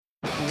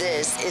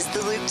This is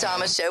the Luke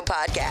Thomas Show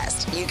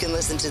podcast. You can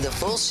listen to the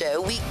full show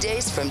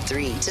weekdays from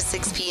 3 to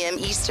 6 p.m.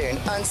 Eastern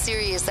on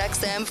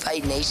SiriusXM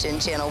Fight Nation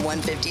Channel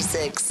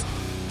 156.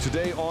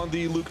 Today on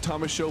the Luke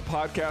Thomas Show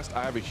podcast,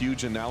 I have a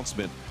huge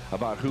announcement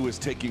about who is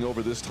taking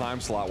over this time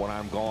slot when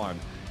I'm gone.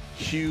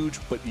 Huge,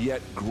 but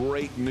yet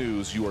great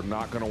news. You are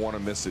not going to want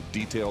to miss it.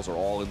 Details are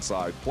all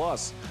inside.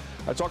 Plus,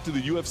 I talked to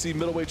the UFC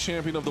middleweight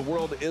champion of the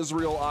world,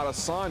 Israel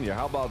Adesanya.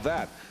 How about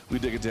that? We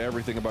dig into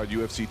everything about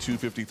UFC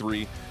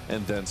 253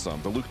 and then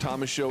some. The Luke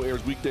Thomas Show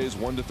airs weekdays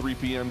 1 to 3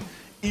 p.m.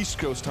 East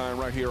Coast time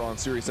right here on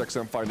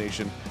SiriusXM Fight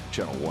Nation,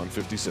 Channel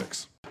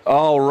 156.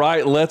 All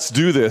right, let's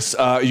do this.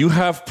 You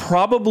have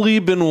probably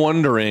been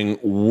wondering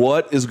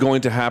what is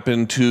going to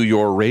happen to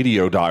your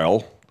radio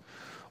dial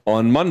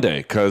on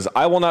Monday, because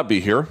I will not be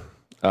here.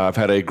 I've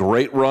had a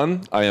great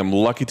run. I am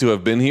lucky to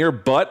have been here,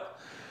 but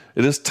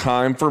it is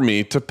time for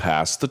me to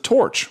pass the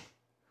torch.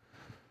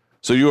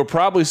 So you are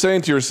probably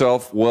saying to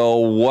yourself,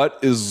 well, what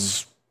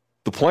is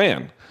the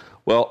plan?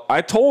 Well,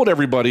 I told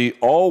everybody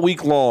all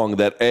week long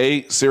that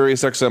A,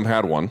 SiriusXM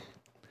had one,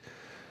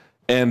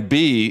 and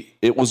B,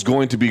 it was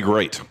going to be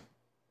great.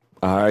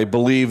 I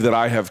believe that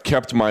I have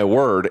kept my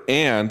word,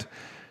 and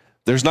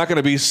there's not going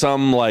to be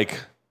some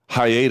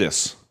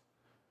hiatus.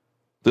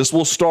 This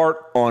will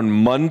start on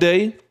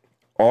Monday,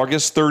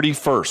 August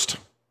 31st.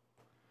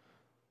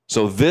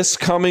 So this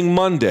coming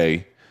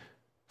Monday,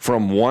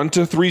 from 1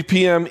 to 3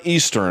 p.m.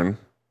 Eastern,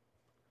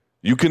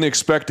 you can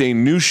expect a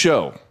new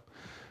show.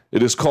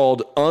 It is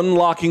called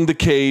Unlocking the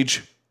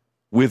Cage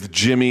with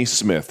Jimmy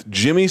Smith.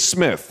 Jimmy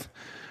Smith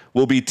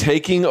will be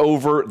taking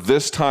over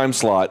this time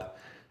slot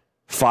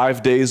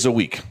 5 days a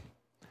week.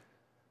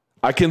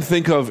 I can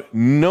think of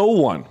no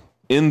one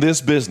in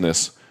this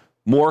business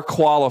more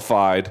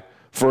qualified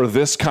for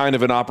this kind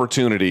of an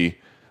opportunity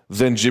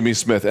than Jimmy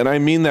Smith. And I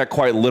mean that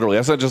quite literally.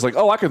 That's not just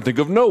I can think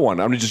of no one.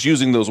 I'm just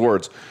using those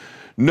words.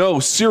 No,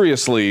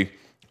 seriously,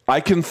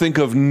 I can think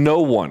of no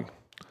one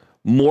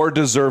more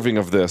deserving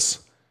of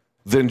this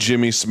than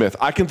Jimmy Smith.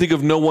 I can think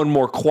of no one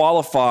more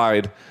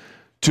qualified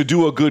to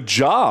do a good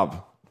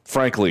job,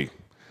 frankly,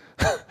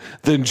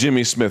 than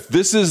Jimmy Smith.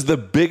 This is the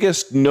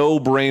biggest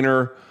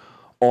no-brainer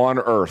on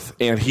earth,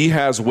 and he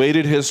has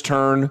waited his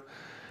turn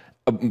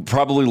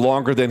probably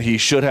longer than he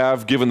should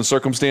have given the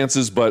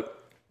circumstances, but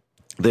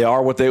they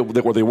are what they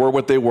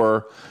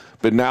were,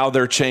 but now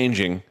they're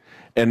changing,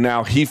 and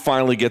now he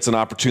finally gets an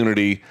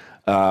opportunity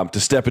to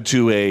step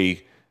into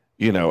a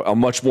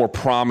much more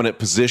prominent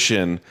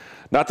position.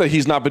 Not that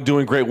he's not been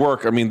doing great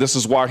work. I mean, this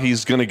is why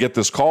he's going to get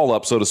this call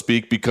up, so to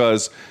speak,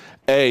 because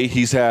A,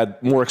 he's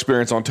had more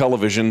experience on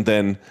television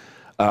than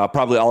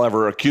probably I'll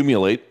ever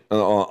accumulate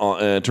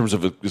in terms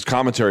of his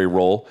commentary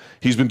role.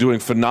 He's been doing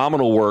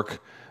phenomenal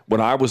work when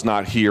I was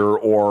not here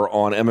or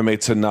on MMA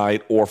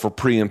Tonight or for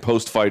pre- and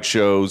post-fight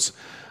shows.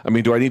 I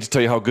mean, do I need to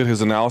tell you how good his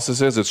analysis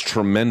is? It's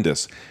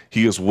tremendous.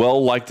 He is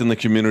well-liked in the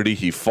community.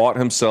 He fought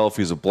himself.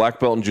 He's a black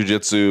belt in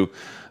jiu-jitsu.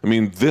 I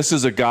mean, this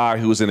is a guy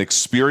who is an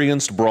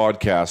experienced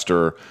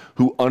broadcaster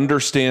who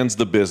understands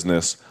the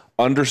business,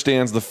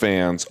 understands the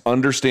fans,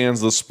 understands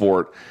the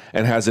sport,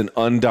 and has an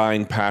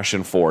undying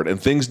passion for it.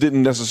 And things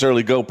didn't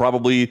necessarily go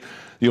probably,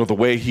 the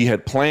way he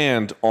had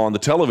planned on the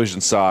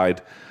television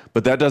side,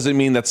 but that doesn't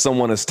mean that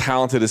someone as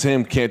talented as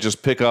him can't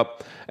just pick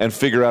up and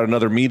figure out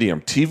another medium.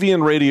 TV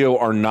and radio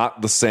are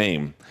not the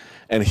same,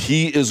 and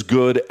he is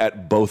good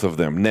at both of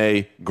them.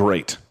 Nay,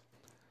 great.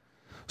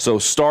 So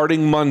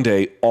starting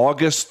Monday,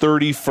 August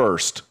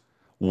 31st,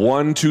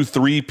 1 to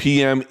 3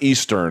 p.m.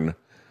 Eastern,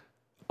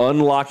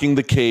 Unlocking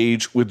the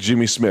Cage with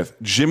Jimmy Smith.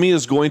 Jimmy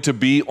is going to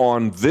be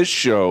on this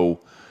show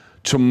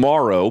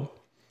tomorrow.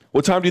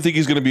 What time do you think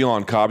he's going to be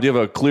on, Cobb? Do you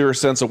have a clearer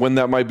sense of when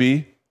that might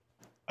be?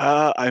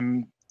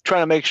 I'm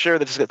trying to make sure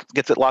that this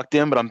gets it locked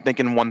in, but I'm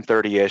thinking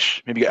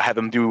 1:30-ish. Maybe have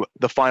him do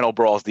the final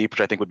Brawls Deep,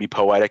 which I think would be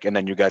poetic, and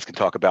then you guys can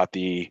talk about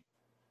the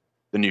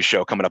new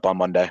show coming up on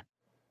Monday.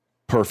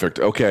 Perfect.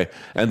 Okay.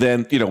 And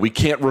then, we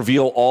can't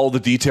reveal all the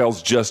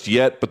details just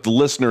yet, but the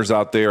listeners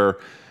out there,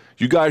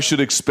 you guys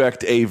should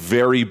expect a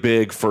very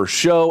big first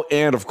show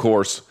and, of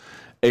course,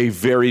 a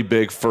very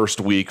big first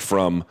week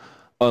from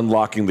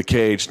Unlocking the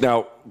Cage.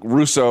 Now,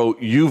 Russo,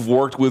 you've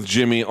worked with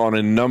Jimmy on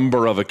a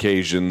number of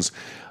occasions.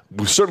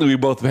 Certainly, we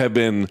both have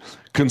been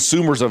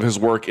consumers of his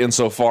work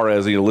insofar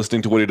as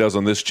listening to what he does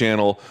on this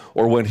channel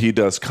or when he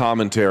does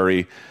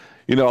commentary.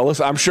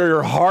 Listen, I'm sure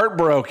you're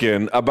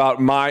heartbroken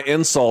about my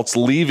insults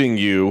leaving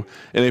you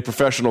in a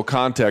professional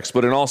context,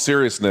 but in all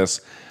seriousness,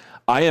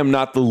 I am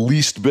not the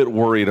least bit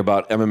worried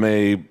about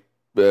MMA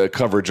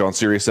coverage on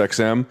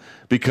SiriusXM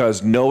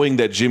because knowing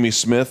that Jimmy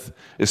Smith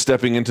is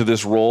stepping into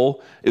this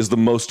role is the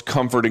most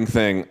comforting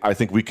thing I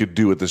think we could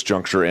do at this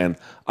juncture, and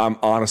I'm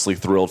honestly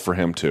thrilled for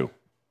him too.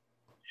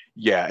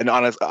 Yeah, and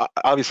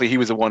obviously he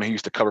was the one who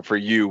used to cover for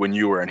you when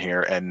you were in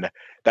here, and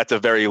that's a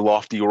very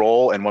lofty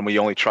role, and when we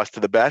only trust to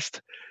the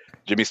best.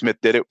 Jimmy Smith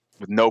did it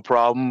with no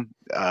problem.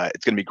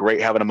 It's going to be great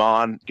having him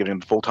on, giving him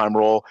the full-time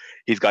role.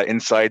 He's got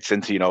insights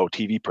into,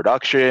 TV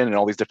production and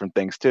all these different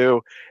things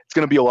too. It's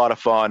going to be a lot of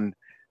fun.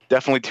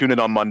 Definitely tune in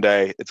on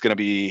Monday. It's going to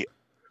be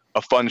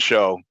a fun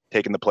show.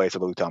 taking the place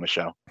of the Luke Thomas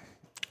Show.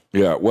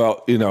 Yeah,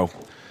 well, it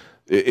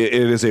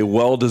is a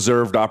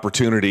well-deserved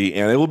opportunity,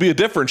 and it will be a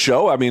different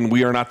show. I mean,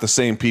 we are not the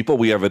same people.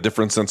 We have a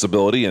different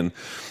sensibility, and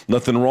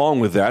nothing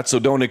wrong with that. So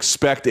don't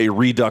expect a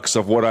redux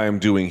of what I am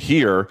doing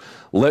here.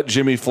 Let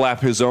Jimmy flap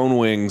his own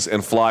wings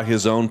and fly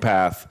his own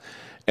path,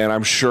 and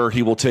I'm sure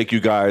he will take you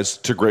guys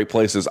to great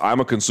places.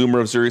 I'm a consumer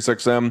of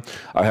SiriusXM.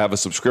 I have a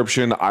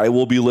subscription. I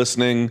will be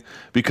listening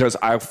because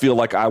I feel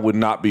like I would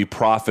not be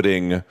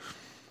profiting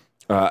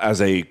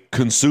as a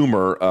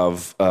consumer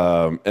of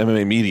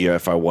MMA media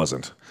if I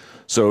wasn't.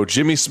 So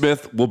Jimmy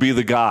Smith will be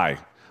the guy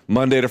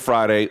Monday to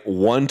Friday,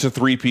 1 to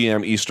 3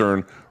 p.m.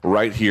 Eastern,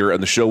 right here.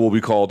 And the show will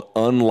be called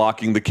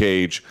Unlocking the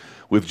Cage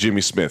with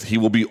Jimmy Smith. He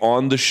will be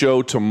on the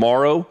show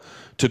tomorrow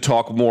to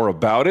talk more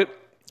about it.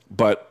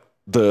 But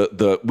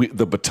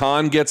the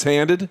baton gets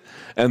handed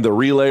and the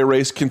relay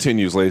race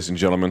continues, ladies and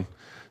gentlemen.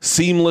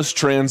 Seamless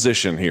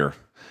transition here.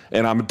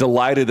 And I'm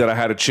delighted that I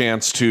had a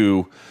chance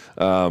to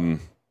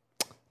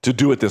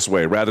do it this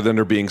way rather than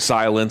there being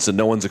silence and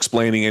no one's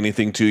explaining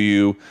anything to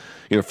you.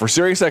 For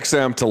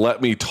SiriusXM to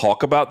let me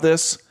talk about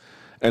this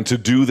and to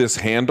do this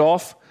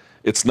handoff,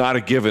 it's not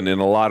a given in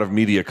a lot of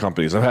media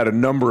companies. I've had a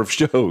number of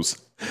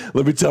shows,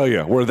 let me tell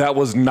you, where that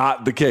was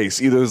not the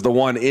case. Either as the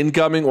one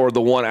incoming or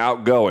the one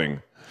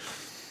outgoing.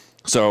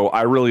 So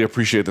I really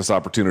appreciate this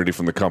opportunity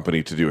from the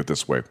company to do it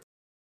this way.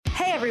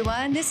 Hey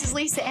everyone, this is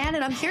Lisa Ann,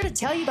 and I'm here to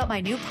tell you about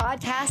my new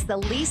podcast, The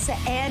Lisa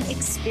Ann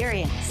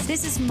Experience.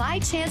 This is my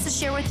chance to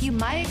share with you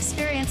my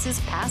experiences,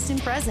 past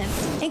and present,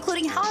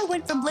 including how I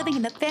went from living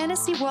in the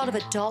fantasy world of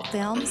adult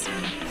films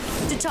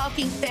to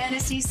talking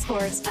fantasy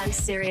sports on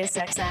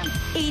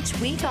SiriusXM. Each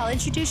week, I'll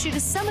introduce you to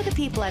some of the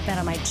people I've met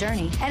on my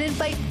journey and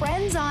invite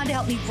friends on to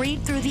help me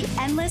read through the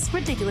endless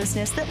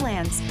ridiculousness that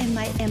lands in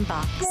my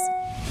inbox.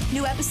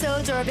 New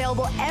episodes are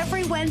available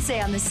every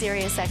Wednesday on the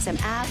SiriusXM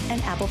app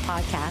and Apple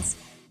Podcasts.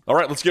 All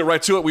right, let's get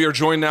right to it. We are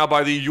joined now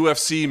by the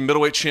UFC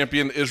middleweight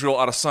champion Israel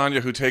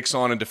Adesanya, who takes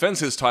on and defends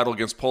his title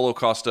against Paulo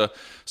Costa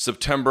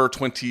September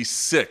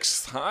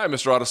 26th. Hi,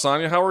 Mr.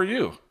 Adesanya. How are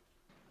you?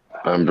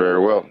 I'm very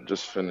well.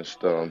 Just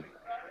finished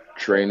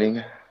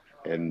training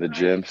in the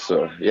gym.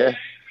 So, yeah,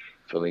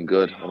 feeling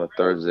good on a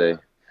Thursday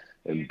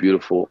in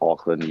beautiful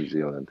Auckland, New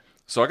Zealand.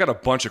 So I got a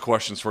bunch of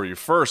questions for you.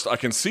 First, I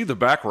can see the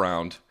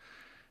background.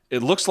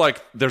 It looks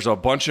like there's a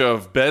bunch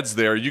of beds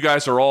there. You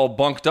guys are all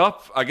bunked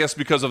up, I guess,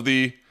 because of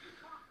the...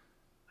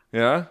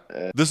 Yeah?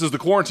 This is the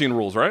quarantine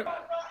rules, right?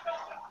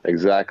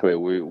 Exactly.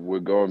 We're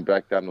going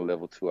back down to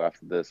level 2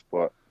 after this,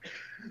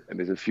 and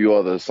there's a few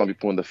others. Some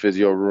people in the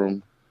physio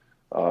room,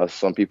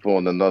 some people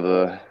in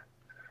another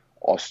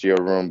osteo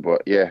room,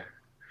 but yeah,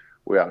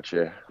 we're out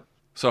here.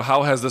 So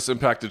how has this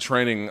impacted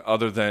training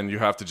other than you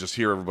have to just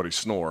hear everybody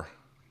snore?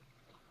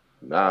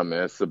 Nah,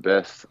 man, it's the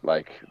best.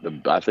 I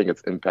think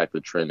it's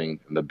impacted training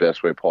in the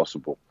best way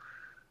possible.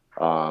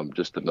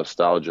 Just the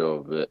nostalgia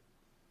of it,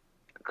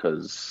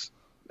 because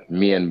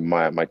me and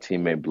my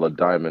teammate Blood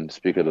Diamond,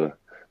 speak of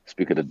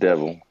the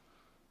devil.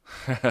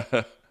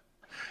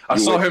 I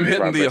saw him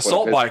hitting the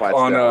assault bike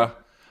on,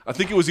 I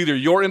think it was either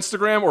your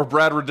Instagram or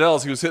Brad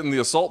Riddell's. He was hitting the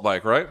assault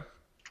bike, right?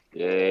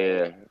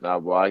 Yeah. Nah,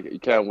 boy, I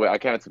can't wait. I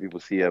can't wait till people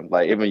see him.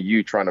 Like, even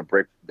you trying to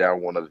break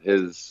down one of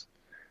his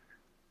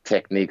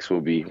techniques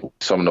will be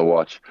something to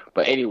watch.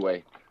 But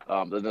anyway,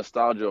 the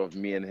nostalgia of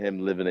me and him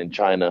living in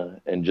China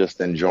and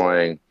just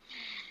enjoying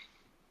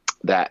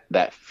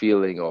that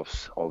feeling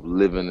of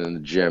living in the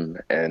gym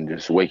and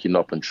just waking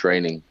up and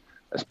training.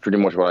 That's pretty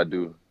much what I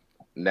do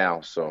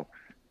now. So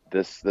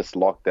this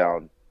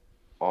lockdown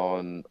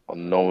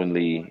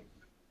unknowingly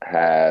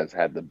has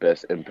had the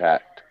best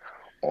impact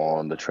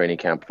on the training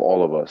camp for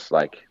all of us.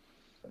 Like,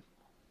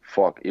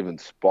 even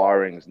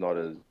sparring is not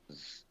as,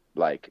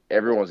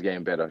 everyone's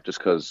getting better just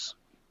because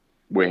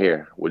we're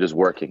here. We're just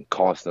working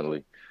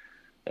constantly.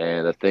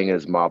 And the thing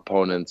is, my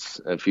opponents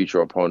and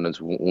future opponents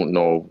won't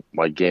know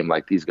my game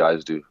like these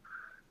guys do.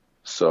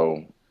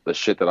 So the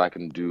shit that I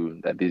can do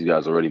that these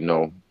guys already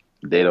know,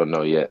 they don't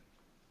know yet.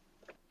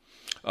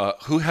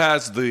 Who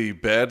has the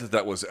bed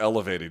that was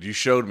elevated? You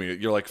showed me it.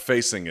 You're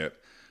facing it.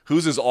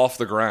 Whose is off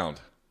the ground?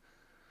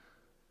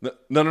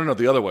 No,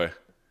 the other way.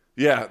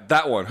 Yeah,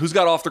 that one. Who's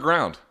got off the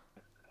ground?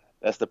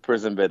 That's the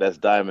prison bed. That's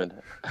Diamond.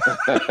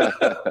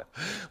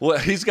 Well,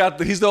 he's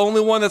the only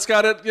one that's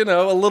got it,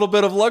 a little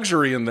bit of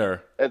luxury in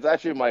there. It's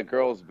actually my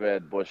girl's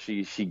bed, but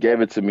she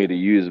gave it to me to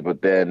use.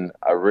 But then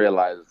I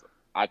realized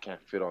I can't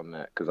fit on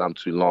that because I'm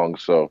too long.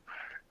 So,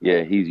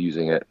 yeah, he's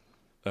using it.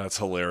 That's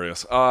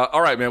hilarious.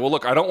 All right, man. Well,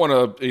 look, I don't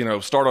want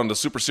to, start on the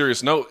super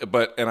serious note,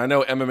 and I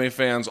know MMA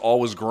fans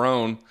always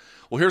groan.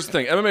 Well, here's the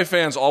thing. MMA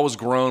fans always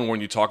groan when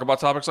you talk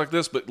about topics like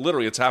this, but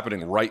literally it's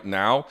happening right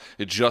now.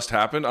 It just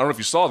happened. I don't know if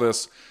you saw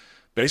this.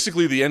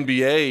 Basically, the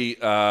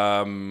NBA,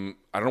 I don't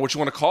know what you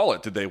want to call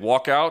it. Did they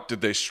walk out?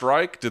 Did they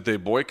strike? Did they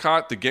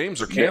boycott? The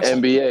games are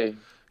canceled. The NBA.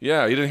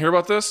 Yeah, you didn't hear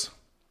about this?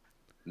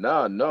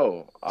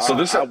 No. So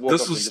this woke up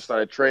was and just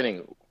started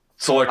training.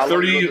 So like How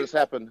 30 long ago this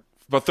happened?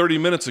 About 40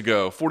 minutes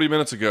ago.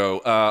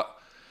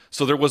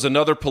 So there was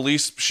another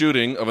police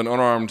shooting of an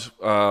unarmed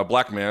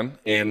black man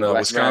in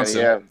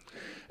Wisconsin. Man,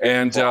 yeah.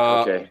 And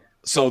Okay.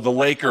 so the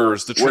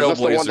Lakers, the Was this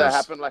the one Trailblazers. that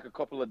happened like a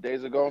couple of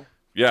days ago?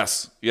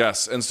 Yes.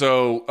 And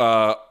so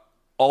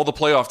all the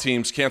playoff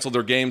teams canceled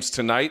their games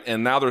tonight,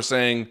 and now they're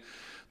saying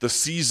the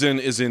season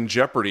is in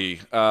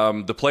jeopardy.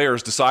 The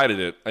players decided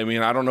it. I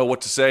mean, I don't know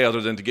what to say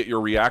other than to get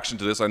your reaction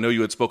to this. I know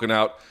you had spoken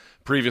out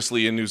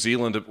previously in New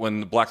Zealand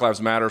when the Black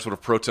Lives Matter sort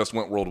of protest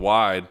went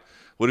worldwide.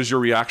 What is your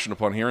reaction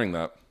upon hearing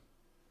that?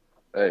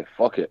 Hey,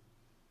 fuck it.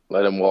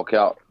 Let him walk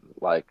out.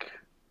 Like,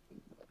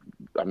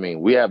 I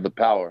mean, we have the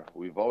power.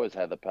 We've always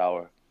had the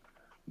power.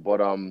 But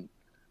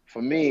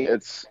for me,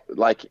 it's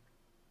like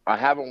I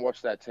haven't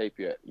watched that tape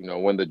yet. You know,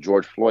 when the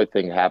George Floyd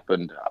thing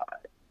happened,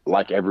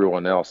 like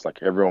everyone else, like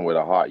everyone with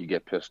a heart, you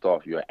get pissed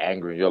off. You're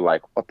angry. You're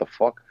like, what the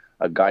fuck?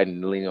 A guy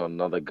kneeling on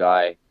another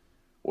guy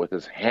with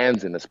his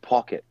hands in his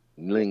pocket,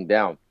 kneeling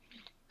down.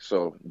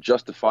 So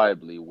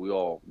justifiably, we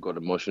all got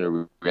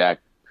emotionally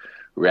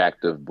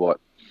reactive. But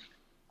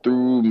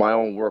through my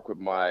own work with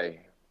my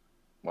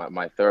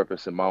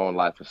therapist in my own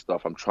life and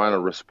stuff, I'm trying to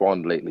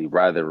respond lately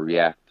rather than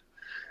react,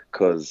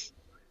 because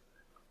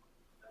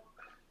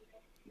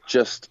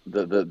just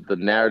the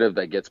narrative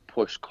that gets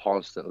pushed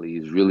constantly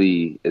is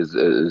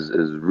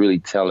really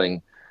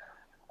telling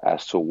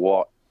as to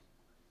what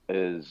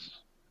is.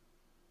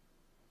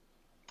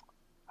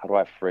 How do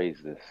I phrase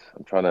this?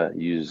 I'm trying to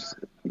use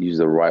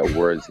the right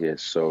words here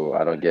so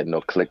I don't get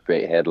no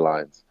clickbait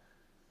headlines.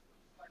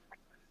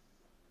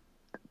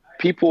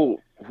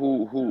 People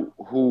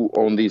who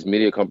own these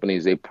media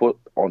companies, they put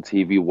on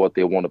TV what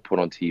they want to put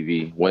on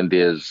TV when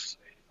there's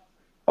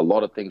a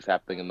lot of things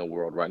happening in the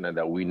world right now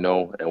that we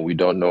know and we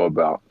don't know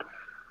about.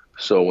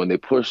 So when they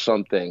push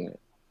something,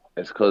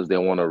 it's because they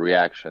want a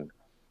reaction.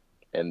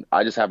 And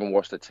I just haven't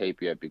watched the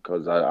tape yet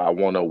because I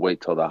want to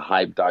wait till the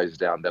hype dies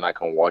down. Then I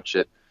can watch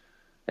it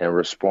and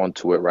respond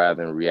to it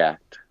rather than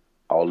react.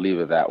 I'll leave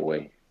it that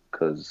way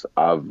because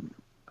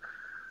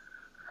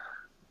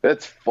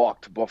it's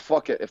fucked. But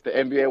fuck it. If the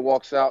NBA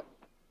walks out,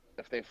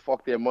 if they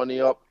fuck their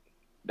money up,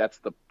 that's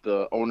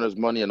the owner's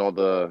money and all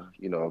the,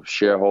 you know,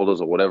 shareholders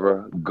or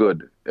whatever,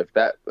 good. If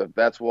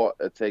that's what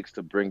it takes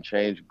to bring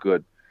change,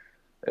 good.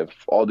 If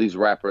all these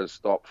rappers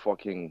stop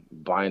fucking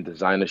buying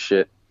designer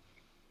shit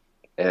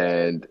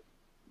and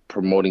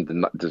promoting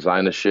the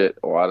designer shit,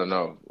 or I don't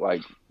know,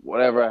 like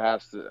whatever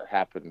has to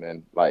happen,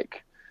 man.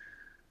 Like,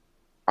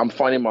 I'm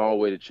finding my own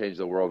way to change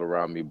the world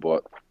around me,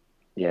 but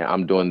yeah,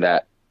 I'm doing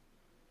that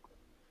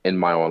in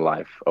my own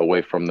life,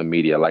 away from the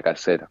media. Like I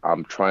said,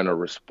 I'm trying to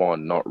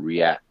respond, not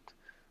react,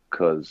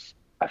 because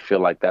I feel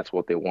like that's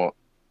what they want.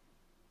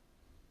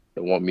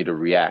 They want me to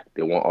react.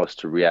 They want us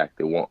to react.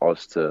 They want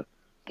us to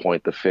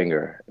point the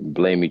finger and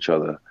blame each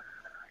other,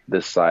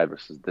 this side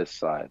versus this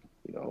side.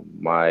 You know,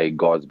 my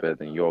God's better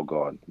than your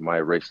God. My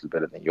race is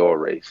better than your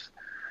race.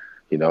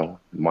 You know,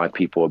 my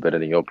people are better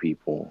than your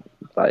people.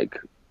 Like,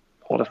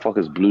 what the fuck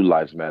is Blue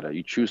Lives Matter?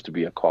 You choose to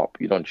be a cop.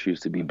 You don't choose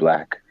to be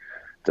black.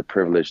 It's a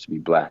privilege to be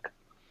black.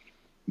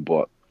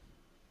 But,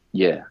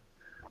 yeah.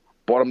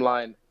 Bottom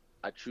line,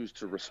 I choose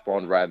to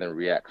respond rather than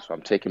react. So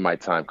I'm taking my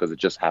time because it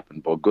just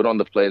happened. But good on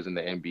the players in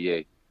the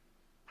NBA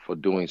for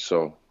doing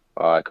so.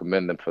 I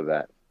commend them for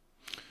that.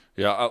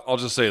 Yeah, I'll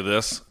just say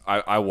this.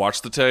 I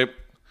watched the tape.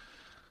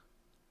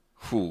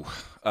 Whew.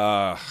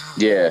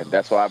 Yeah,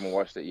 that's why I haven't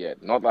watched it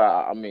yet. Not that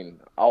I mean,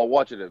 I'll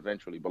watch it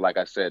eventually, but like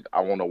I said,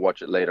 I want to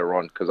watch it later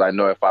on because I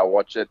know if I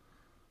watch it,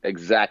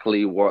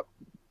 exactly what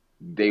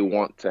they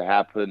want to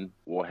happen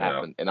will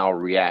happen, and I'll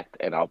react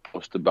and I'll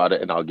post about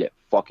it and I'll get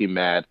fucking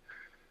mad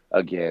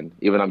again.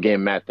 Even I'm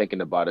getting mad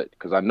thinking about it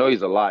because I know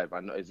he's alive.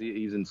 I know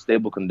he's in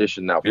stable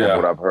condition now from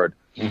what I've heard,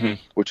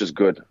 which is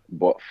good.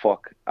 But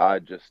fuck, I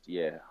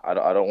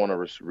don't want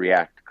to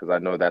react because I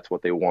know that's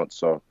what they want.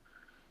 So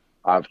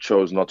I've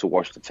chosen not to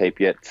watch the tape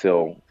yet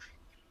till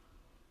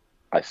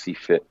I see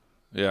fit.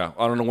 Yeah,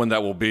 I don't know when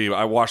that will be.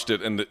 I watched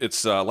it, and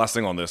it's last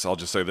thing on this. I'll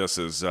just say this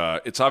is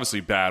it's obviously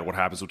bad what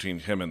happens between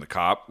him and the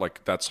cop.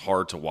 Like, that's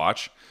hard to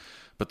watch.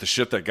 But the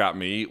shit that got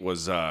me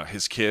was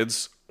his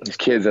kids. His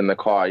kids in the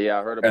car. Yeah,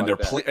 I heard about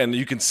that. And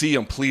you can see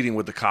him pleading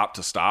with the cop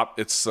to stop.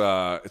 It's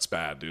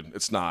bad, dude.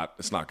 It's not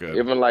good.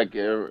 Even like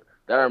that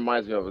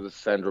reminds me of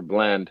Sandra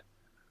Bland.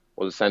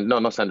 No,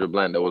 not Sandra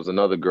Bland. There was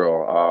another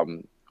girl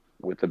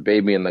with the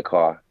baby in the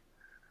car.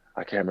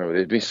 I can't remember.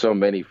 There's been so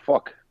many.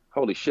 Fuck.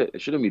 Holy shit. It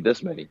shouldn't be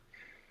this many.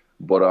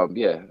 But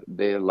yeah,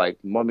 they're like,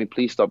 "Mommy,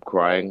 please stop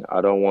crying.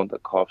 I don't want the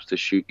cops to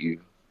shoot you."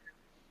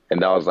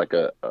 And that was like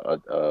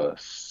a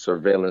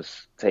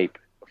surveillance tape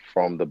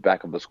from the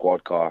back of the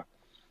squad car.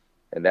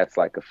 And that's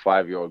like a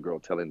 5-year-old girl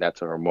telling that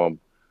to her mom,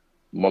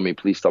 "Mommy,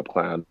 please stop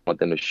crying. I don't want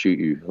them to shoot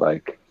you."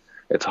 Like,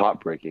 it's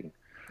heartbreaking.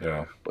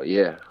 Yeah. But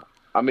yeah,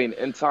 I mean,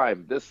 in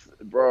time,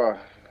 bro.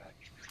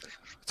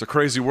 It's a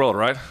crazy world,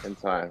 right? In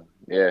time.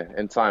 Yeah,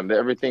 in time.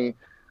 Everything,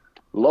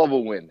 love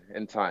will win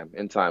in time.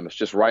 In time. It's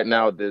just right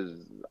now, there's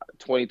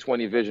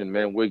 2020 vision,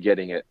 man. We're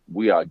getting it.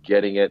 We are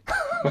getting it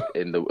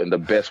in the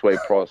best way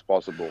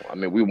possible. I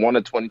mean, we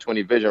wanted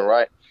 2020 vision,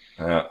 right?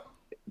 Yeah.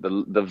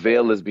 The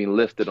veil is being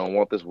lifted on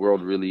what this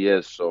world really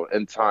is. So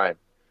in time,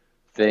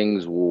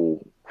 things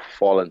will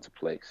fall into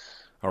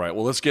place. All right.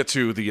 Well, let's get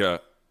to the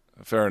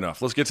Fair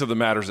enough. Let's get to the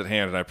matters at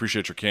hand, and I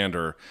appreciate your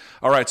candor.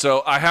 All right,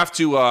 so I have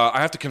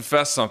to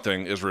confess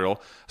something,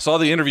 Israel. I saw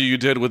the interview you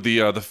did with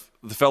the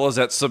fellas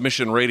at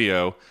Submission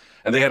Radio,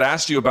 and they had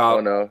asked you about.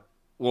 Oh no.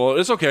 Well,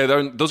 it's okay.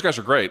 Those guys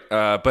are great,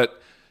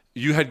 but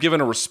you had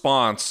given a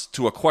response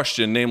to a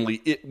question,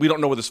 namely, we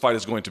don't know what this fight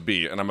is going to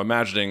be, and I'm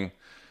imagining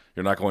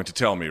you're not going to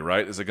tell me,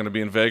 right? Is it going to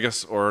be in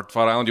Vegas or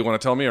Fight Island? Do you want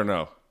to tell me or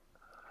no?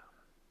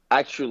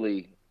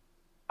 Actually,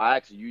 I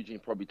asked Eugene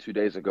probably 2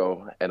 days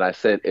ago, and I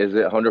said, "Is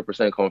it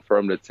 100%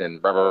 confirmed it's in?"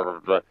 Blah, blah, blah,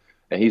 blah.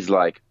 And he's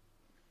like,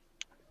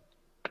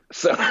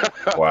 "So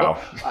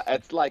Wow,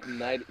 it's like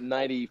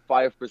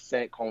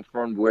 95%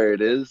 confirmed where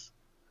it is."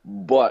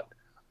 But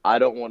I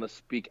don't want to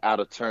speak out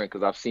of turn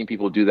because I've seen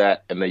people do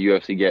that, and the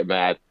UFC get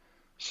mad.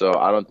 So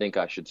I don't think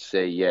I should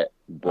say yet,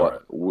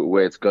 but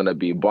where it's gonna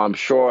be. But I'm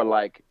sure,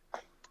 like,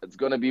 it's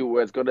gonna be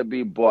where it's gonna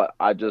be. But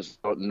I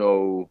just don't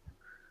know.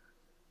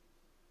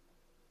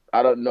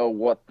 I don't know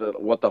what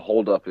the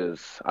holdup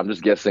is. I'm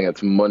just guessing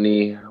it's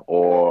money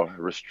or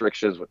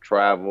restrictions with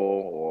travel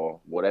or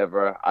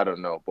whatever. I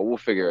don't know, but we'll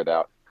figure it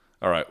out.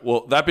 All right.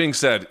 Well, that being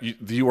said,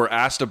 you were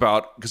asked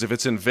about, because if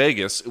it's in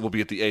Vegas, it will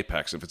be at the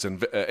Apex. If it's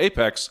in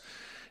Apex,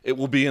 it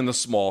will be in the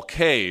small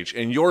cage.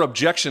 And your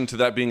objection to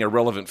that being a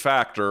relevant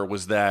factor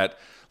was that,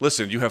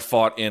 listen, you have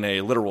fought in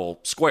a literal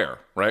square,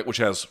 right, which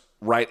has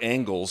right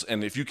angles,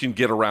 and if you can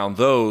get around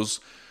those,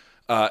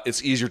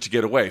 it's easier to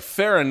get away.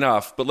 Fair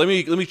enough, but let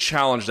me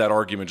challenge that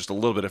argument just a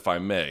little bit, if I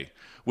may,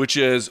 which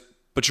is,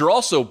 but you're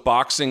also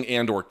boxing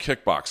and or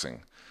kickboxing,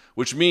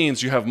 which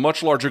means you have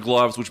much larger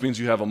gloves, which means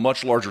you have a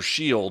much larger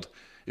shield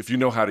if you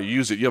know how to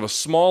use it. You have a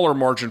smaller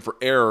margin for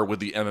error with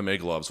the MMA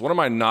gloves. What am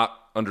I not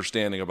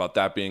understanding about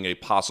that being a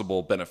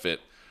possible benefit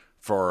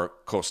for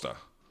Costa?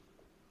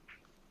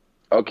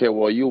 Okay,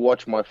 well, you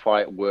watch my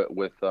fight with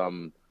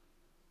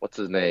what's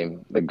his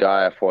name? The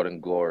guy I fought in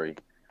Glory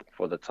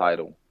for the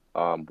title.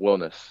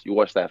 Wellness. You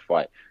watch that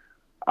fight.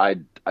 I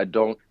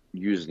don't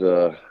use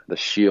the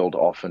shield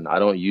often. I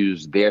don't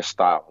use their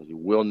style.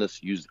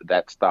 Wellness used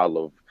that style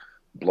of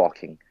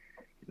blocking.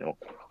 You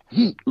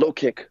know, low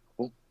kick,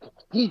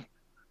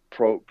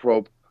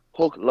 probe,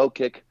 hook, low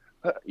kick.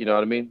 You know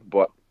what I mean?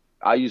 But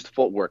I used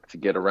footwork to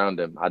get around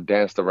him. I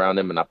danced around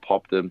him and I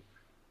popped him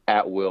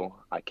at will.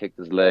 I kicked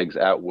his legs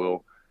at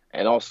will.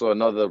 And also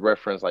another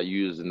reference I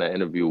used in that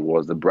interview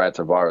was the Brad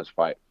Tavares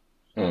fight.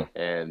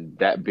 And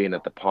that being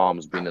at the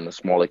Palms, being in the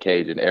smaller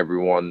cage, and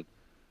everyone,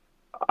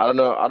 I don't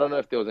know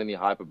if there was any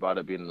hype about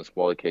it being in the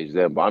smaller cage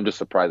then, but I'm just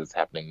surprised it's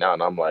happening now.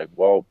 And I'm like,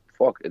 well,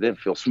 fuck, it didn't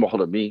feel small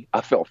to me.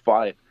 I felt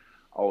fine.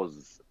 I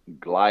was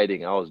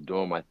gliding. I was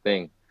doing my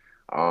thing.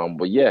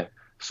 But yeah,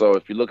 so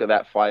if you look at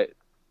that fight,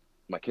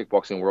 my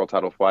kickboxing world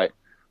title fight,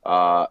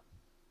 the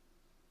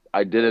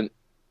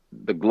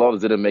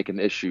gloves didn't make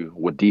an issue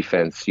with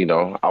defense. You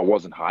know, I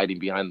wasn't hiding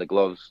behind the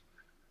gloves,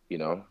 you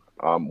know.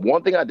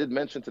 One thing I did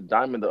mention to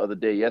Diamond the other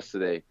day,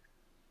 yesterday,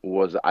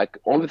 was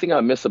only thing I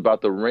miss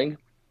about the ring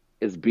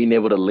is being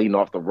able to lean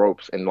off the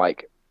ropes and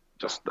like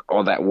just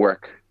all that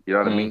work. You know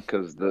what I mean?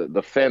 Because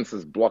the fence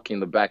is blocking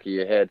the back of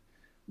your head,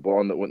 but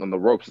on the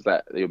ropes is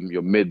that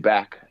your mid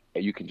back,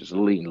 and you can just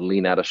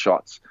lean out of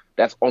shots.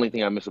 That's the only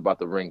thing I miss about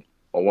the ring,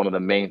 or one of the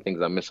main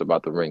things I miss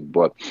about the ring.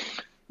 But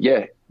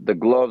yeah, the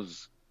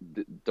gloves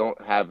don't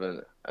have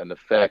an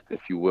effect,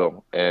 if you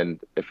will. And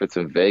if it's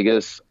in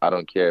Vegas, I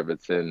don't care. If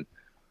it's in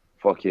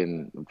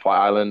fucking Fight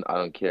Island, I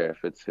don't care.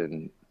 If it's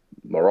in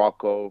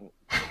Morocco,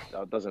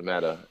 it doesn't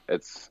matter.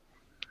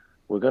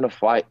 We're gonna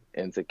fight,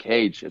 and it's a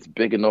cage. It's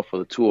big enough for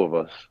the two of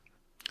us.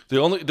 The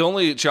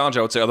only challenge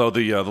I would say, although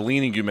the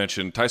leaning you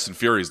mentioned, Tyson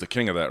Fury is the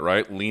king of that,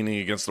 right? Leaning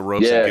against the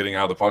ropes and getting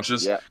out of the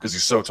punches because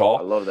he's so tall.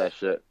 I love that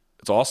shit.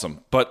 It's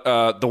awesome. But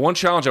the one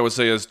challenge I would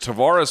say is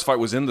Tavares' fight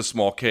was in the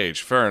small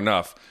cage. Fair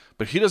enough.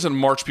 But he doesn't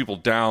march people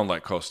down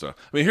like Costa.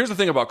 I mean, here's the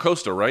thing about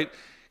Costa, right?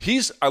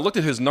 I looked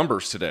at his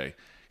numbers today.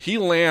 He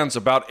lands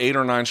about 8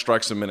 or 9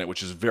 strikes a minute,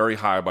 which is very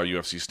high by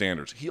UFC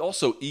standards. He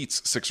also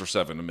eats 6 or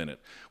 7 a minute,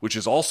 which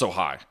is also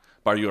high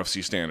by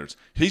UFC standards.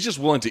 He's just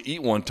willing to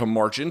eat one to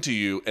march into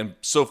you. And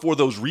so for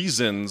those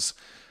reasons,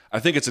 I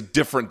think it's a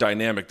different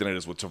dynamic than it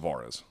is with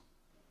Tavares.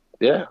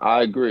 Yeah,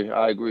 I agree.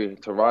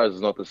 Tavares is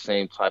not the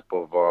same type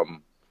of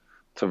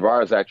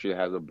Tavares actually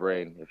has a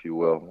brain, if you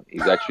will.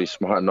 He's actually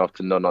smart enough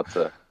to know not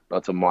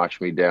to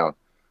march me down.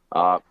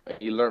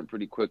 He learned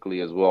pretty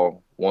quickly as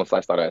well once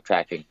I started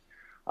attacking.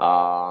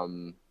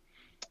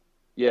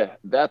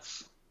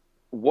 That's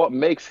what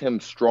makes him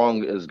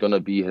strong is going to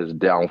be his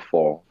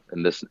downfall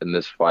in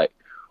this fight.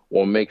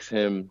 What makes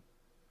him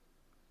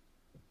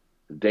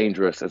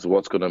dangerous is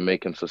what's going to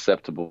make him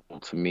susceptible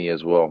to me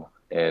as well.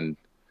 And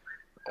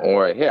all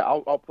right, here,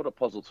 I'll put a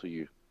puzzle to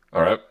you.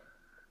 All right.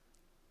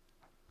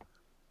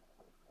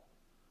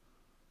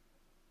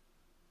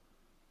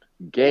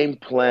 Game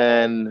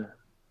plan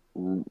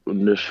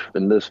in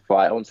this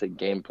fight. I won't say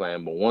game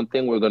plan, but one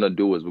thing we're going to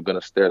do is we're going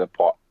to stare at the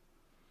pot.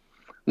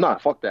 Nah,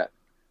 fuck that.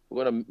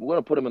 We're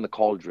gonna put him in the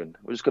cauldron.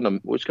 We're just gonna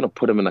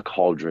put him in the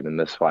cauldron in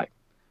this fight.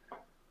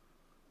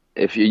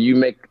 If you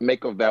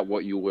make of that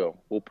what you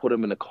will, we'll put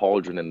him in the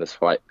cauldron in this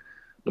fight.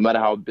 No matter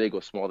how big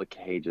or small the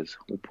cage is,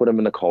 we'll put him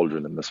in the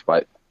cauldron in this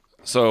fight.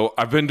 So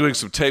I've been doing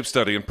some tape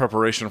study in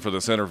preparation for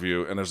this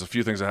interview, and there's a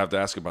few things I have to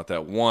ask about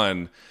that.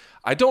 One,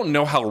 I don't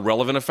know how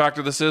relevant a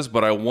factor this is,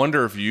 but I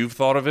wonder if you've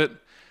thought of it.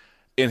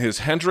 In his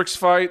Hendricks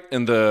fight,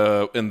 in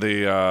the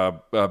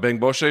Bang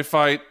Boshe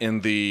fight,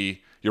 in the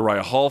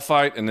Uriah Hall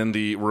fight, and in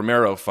the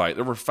Romero fight,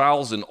 there were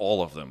fouls in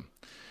all of them,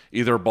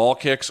 either ball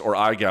kicks or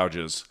eye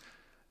gouges.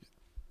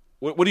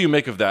 What do you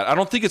make of that? I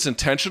don't think it's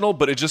intentional,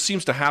 but it just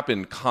seems to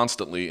happen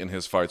constantly in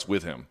his fights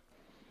with him.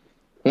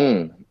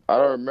 I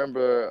don't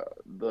remember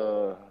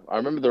the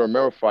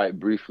Romero fight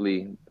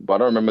briefly, but I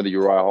don't remember the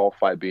Uriah Hall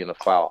fight being a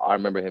foul. I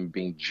remember him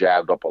being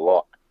jabbed up a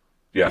lot.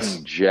 Yes.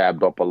 Being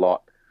jabbed up a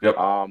lot. Yep.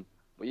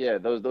 But yeah,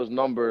 those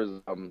numbers,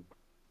 and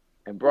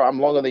bro, I'm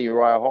longer than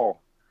Uriah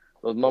Hall.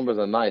 Those numbers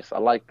are nice. I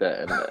like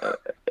that.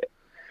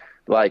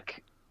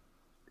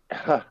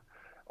 And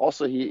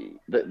also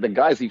the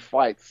guys he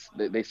fights,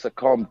 they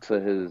succumb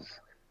to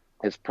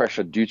his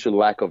pressure due to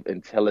lack of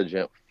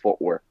intelligent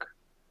footwork,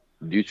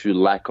 due to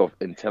lack of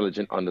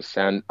intelligent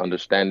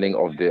understanding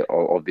of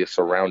their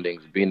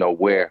surroundings, being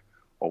aware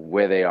of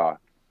where they are.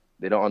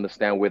 They don't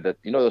understand where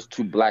those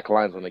two black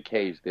lines on the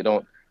cage. They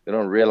don't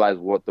realize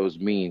what those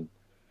mean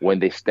when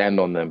they stand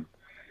on them.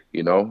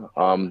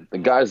 The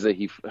guys that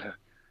he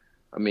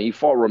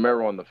fought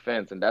Romero on the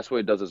fence, and that's where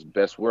he does his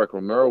best work.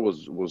 Romero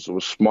was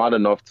smart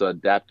enough to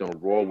adapt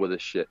and roll with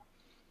his shit.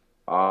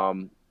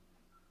 But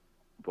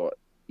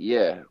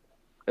yeah,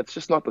 it's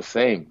just not the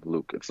same,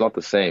 Luke. It's not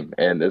the same.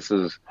 And this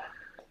is,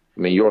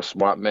 you're a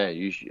smart man.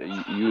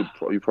 You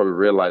probably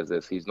realize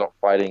this. He's not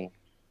fighting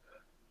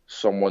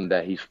someone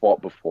that he's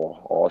fought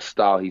before or a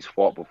style he's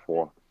fought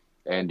before.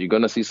 And you're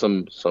gonna see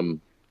some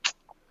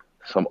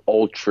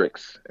old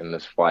tricks in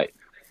this fight.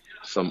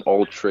 Some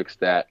old tricks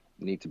that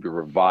need to be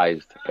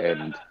revised.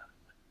 And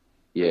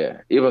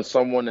yeah, even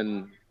someone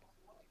in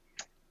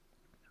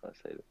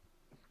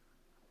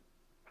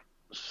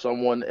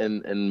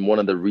one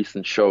of the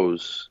recent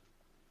shows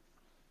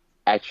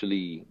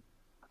actually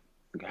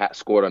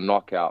scored a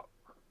knockout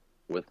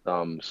with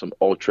some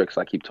old tricks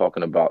I keep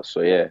talking about.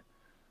 So yeah,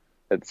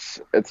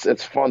 it's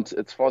fun.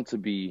 It's fun to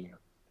be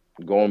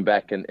going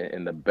back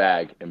in the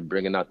bag and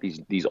bringing out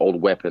these old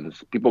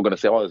weapons. People are gonna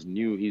say, "Oh, it's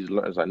new. He's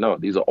learned." It's like, no,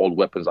 these are old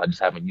weapons I just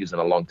haven't used in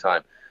a long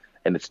time,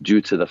 and it's due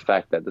to the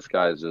fact that this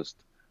guy is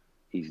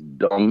he's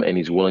dumb and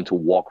he's willing to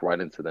walk right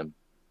into them.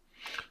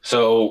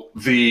 So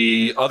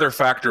the other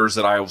factors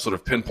that I was sort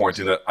of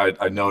pinpointing that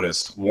I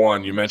noticed,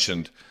 one, you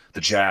mentioned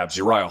the jabs.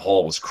 Uriah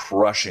Hall was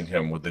crushing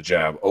him with the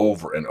jab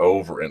over and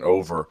over and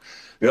over.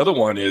 The other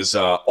one is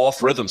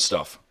off-rhythm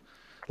stuff.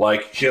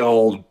 Like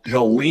he'll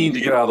lean to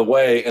get out of the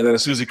way, and then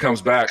as soon as he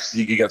comes back,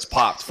 he gets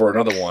popped for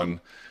another one.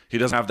 He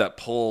doesn't have that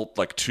pull,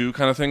 like two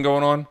kind of thing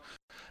going on.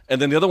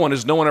 And then the other one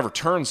is no one ever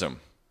turns him.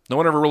 No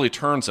one ever really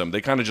turns him. They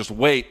kind of just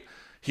wait.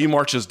 He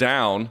marches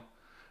down,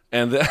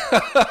 and then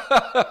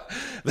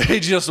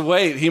they just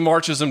wait. He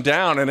marches him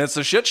down, and it's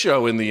a shit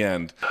show in the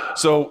end.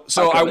 So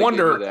I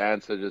wonder. Give you the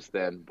answer just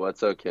then, but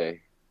it's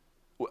okay.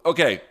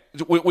 Okay,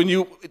 when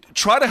you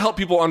try to help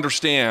people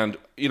understand,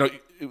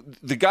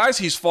 the guys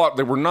he's fought,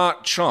 they were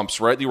not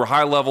chumps, right? They were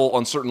high level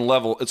on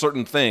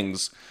certain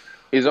things.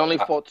 He's only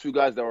fought two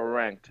guys that were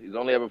ranked. He's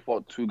only ever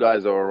fought two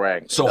guys that were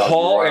ranked. So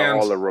Hall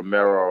and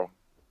Romero.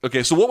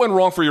 Okay, so what went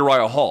wrong for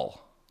Uriah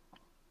Hall?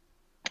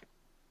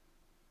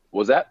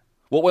 Was that?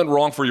 What went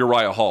wrong for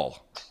Uriah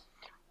Hall?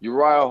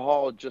 Uriah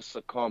Hall just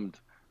succumbed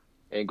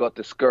and got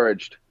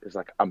discouraged. It's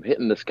like, I'm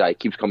hitting this guy. He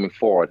keeps coming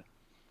forward.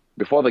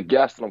 Before the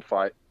Gastelum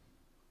fight,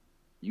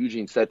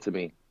 Eugene said to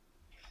me,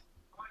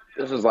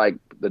 this is like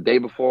the day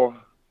before,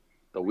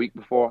 the week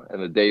before,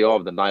 and the day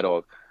of, the night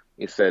of.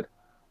 He said,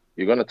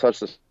 you're going to touch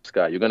this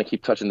guy. You're going to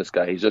keep touching this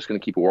guy. He's just going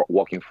to keep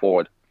walking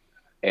forward,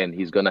 and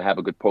he's going to have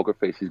a good poker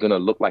face. He's going to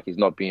look like he's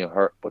not being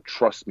hurt, but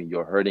trust me,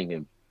 you're hurting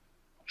him.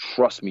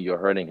 Trust me, you're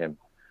hurting him.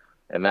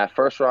 And that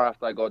first round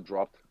after I got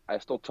dropped, I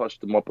still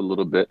touched him up a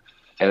little bit.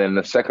 And then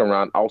the second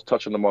round, I was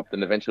touching them up.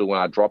 Then eventually when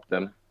I dropped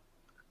them,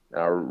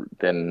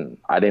 then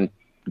I didn't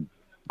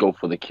go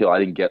for the kill. I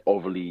didn't get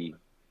overly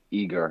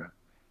eager.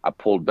 I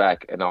pulled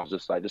back, and I was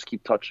just like, just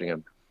keep touching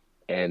him.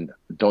 And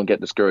don't get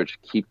discouraged.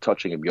 Keep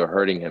touching him. You're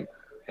hurting him.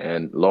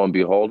 And lo and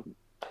behold,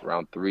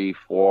 round 3,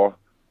 4,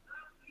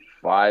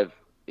 5,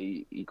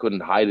 he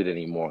couldn't hide it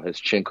anymore. His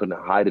chin couldn't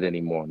hide it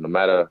anymore. No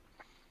matter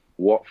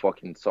what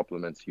fucking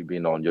supplements you've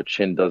been on, your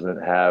chin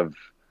doesn't have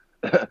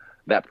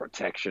that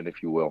protection,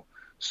 if you will.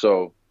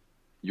 So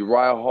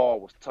Uriah Hall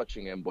was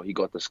touching him, but he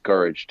got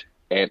discouraged.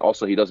 And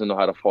also he doesn't know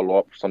how to follow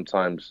up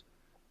sometimes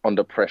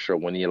under pressure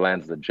when he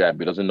lands the jab.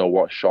 He doesn't know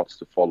what shots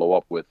to follow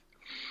up with.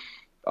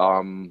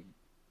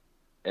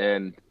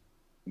 And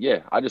yeah,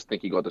 I just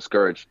think he got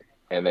discouraged.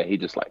 And then he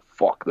just like,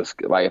 fuck this.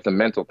 Like, it's a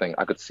mental thing.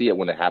 I could see it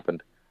when it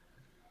happened.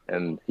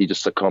 And he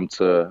just succumbed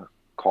to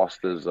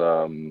Costa's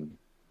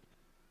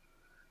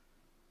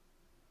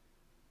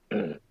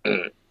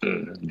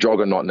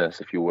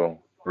juggernautness, if you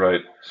will.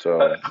 Right.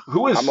 So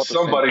who is I'm not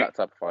somebody the same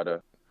type of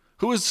fighter.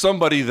 Who is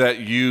somebody that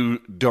you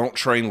don't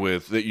train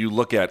with that you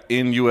look at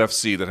in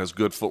UFC that has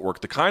good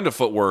footwork? The kind of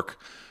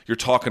footwork you're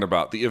talking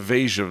about, the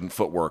evasion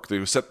footwork.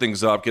 They set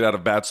things up, get out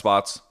of bad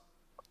spots.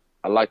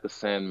 I like the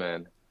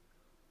Sandman.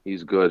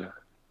 He's good.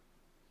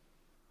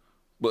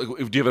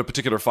 Do you have a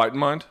particular fight in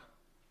mind?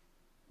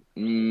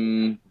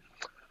 The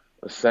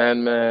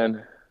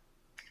Sandman.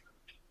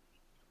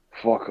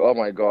 Fuck, oh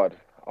my God.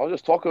 I was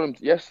just talking to him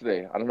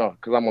yesterday. I don't know,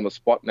 because I'm on the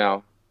spot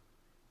now.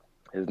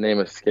 His name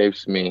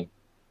escapes me.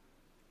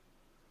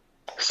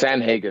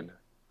 Sandhagen.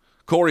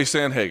 Corey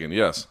Sandhagen,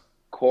 yes.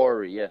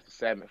 Corey, yes,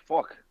 Sandman.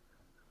 Fuck.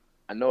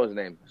 I know his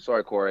name.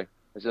 Sorry, Corey.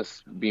 It's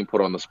just being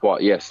put on the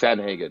spot. Yes,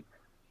 Sandhagen.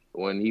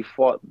 When he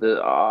fought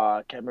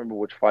I can't remember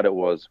which fight it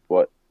was,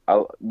 but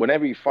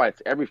whenever he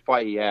fights, every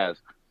fight he has,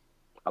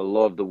 I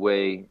love the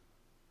way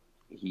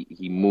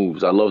he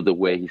moves. I love the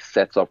way he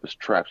sets up his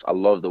traps. I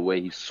love the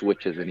way he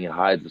switches and he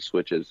hides the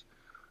switches.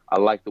 I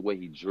like the way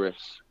he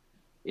drifts.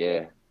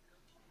 Yeah.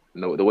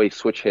 No, the way he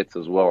switch hits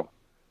as well.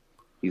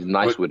 He's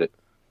nice with it.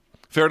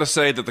 Fair to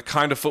say that the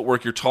kind of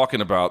footwork you're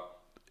talking about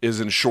is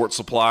in short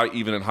supply,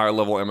 even in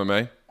high-level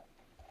MMA?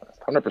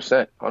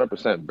 100%.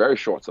 100%. Very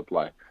short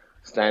supply.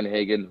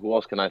 Sandhagen. Who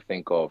else can I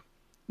think of?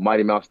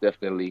 Mighty Mouse,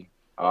 definitely.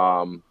 Who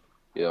else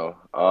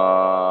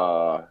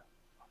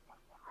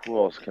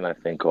can I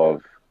think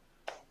of?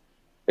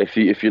 If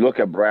you look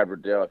at Brad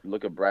Riddell,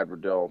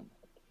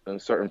 in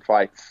certain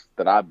fights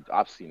that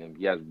I've seen him,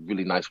 he has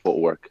really nice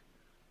footwork.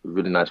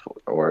 Really nice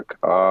footwork.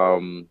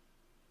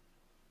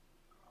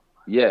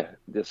 Yeah,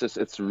 it's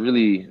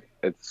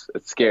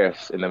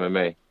scarce in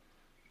MMA.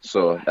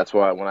 So that's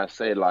why when I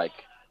say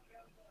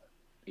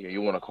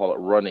you want to call it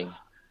running,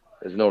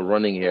 there's no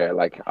running here.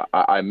 Like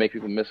I make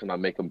people miss and I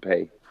make them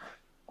pay.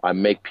 I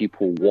make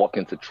people walk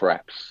into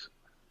traps.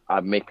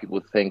 I make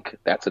people think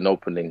that's an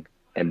opening,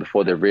 and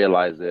before they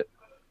realize it,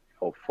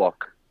 oh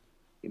fuck,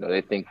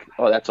 they think,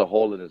 oh, that's a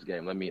hole in this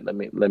game. Let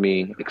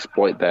me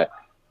exploit that.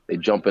 They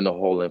jump in the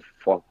hole and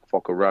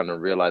fuck around and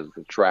realize it's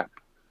a trap.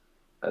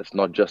 It's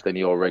not just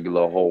any old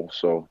regular hole.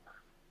 So,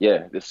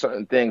 yeah, there's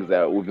certain things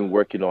that we've been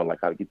working on.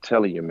 Like I keep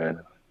telling you,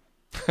 man.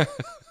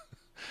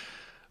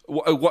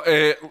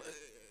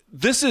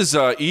 This is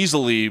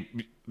easily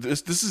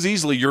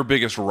your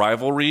biggest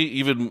rivalry,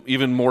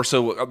 even more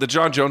so. The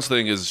John Jones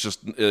thing is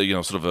just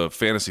sort of a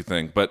fantasy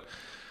thing. But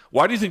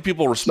why do you think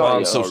people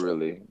respond so?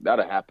 Really,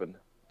 that'll happen.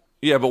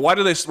 Yeah, but why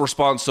do they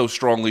respond so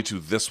strongly to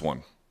this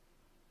one?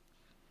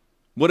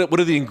 What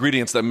are the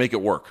ingredients that make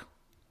it work?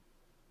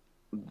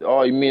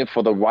 Oh, you mean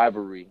for the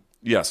rivalry?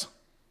 Yes.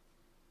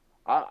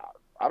 I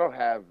don't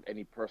have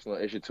any personal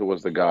issue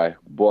towards the guy,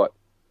 but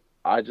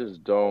I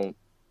don't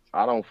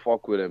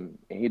fuck with him,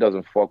 and he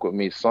doesn't fuck with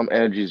me. Some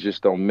energies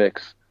just don't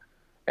mix,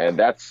 and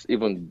that's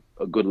even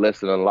a good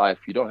lesson in life.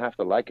 You don't have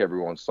to like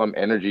everyone. Some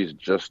energies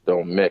just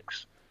don't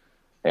mix,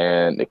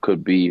 and it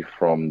could be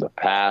from the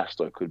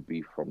past, or it could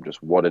be from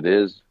just what it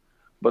is.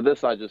 But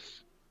this, I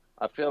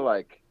feel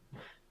like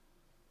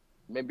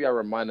maybe I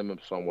remind him of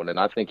someone, and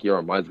I think he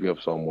reminds me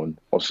of someone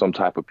or some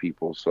type of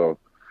people. So,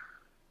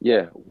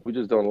 yeah, we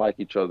just don't like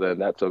each other, and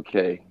that's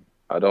okay.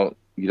 Not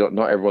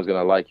everyone's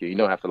gonna like you. You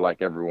don't have to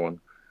like everyone.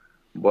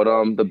 But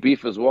the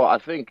beef as well, I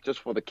think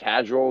just for the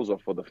casuals or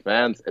for the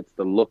fans, it's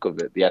the look of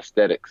it, the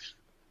aesthetics.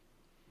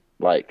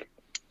 Like,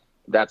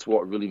 that's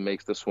what really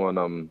makes this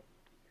one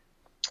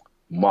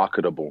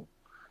marketable.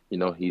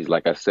 He's,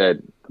 like I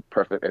said, the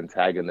perfect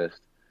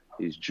antagonist.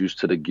 He's juiced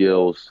to the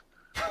gills,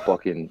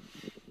 fucking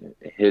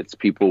hits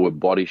people with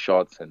body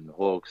shots and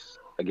hooks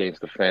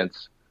against the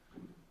fence.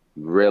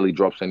 Rarely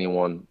drops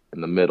anyone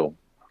in the middle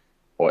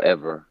or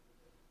ever.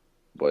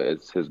 But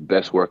it's his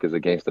best work is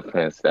against the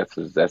fence. That's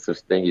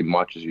his thing. He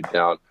marches you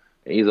down.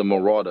 And he's a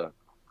marauder.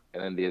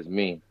 And then there's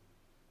me.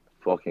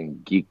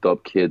 Fucking geeked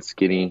up kid,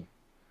 skinny,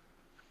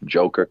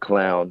 Joker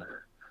clown,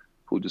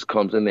 who just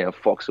comes in there and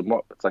fucks him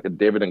up. It's like a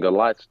David and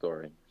Goliath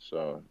story.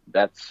 So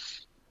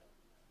that's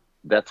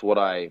what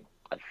I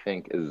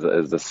think is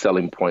the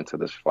selling point to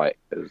this fight,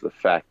 is the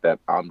fact that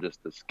I'm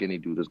just a skinny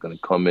dude that's going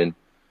to come in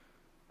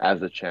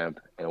as a champ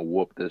and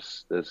whoop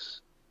this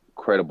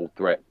credible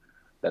threat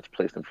that's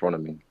placed in front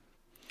of me.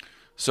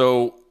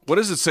 So what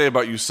does it say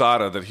about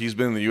USADA that he's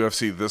been in the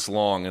UFC this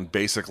long and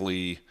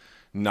basically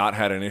not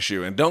had an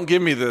issue? And don't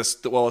give me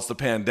this, well, it's the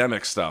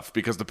pandemic stuff,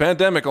 because the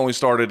pandemic only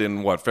started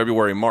in,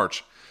 February,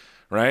 March,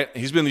 right?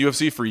 He's been in the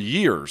UFC for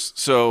years.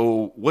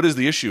 So what is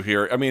the issue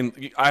here? I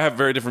mean, I have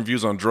very different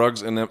views on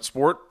drugs in that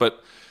sport,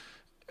 but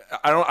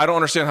I don't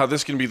understand how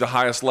this can be the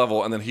highest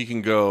level and then he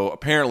can go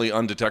apparently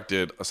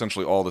undetected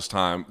essentially all this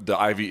time, the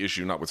IV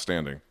issue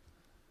notwithstanding.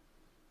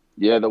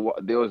 Yeah,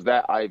 there was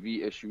that IV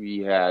issue he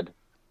had.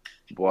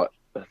 But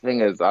the thing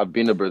is, I've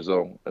been to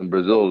Brazil, and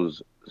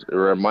it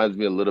reminds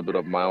me a little bit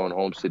of my own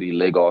home city,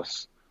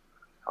 Lagos.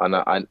 And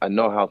I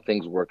know how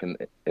things work in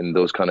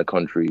those kind of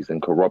countries,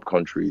 in corrupt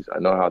countries. I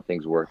know how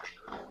things work.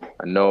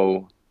 I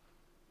know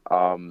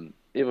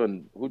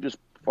even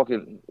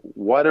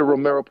why did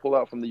Romero pull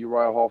out from the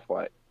Uriah Hall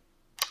fight?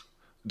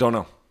 Don't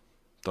know.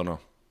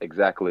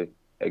 Exactly.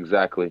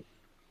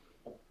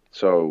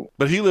 So.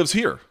 But he lives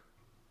here.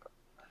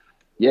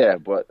 Yeah,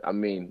 but I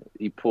mean,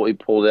 he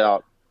pulled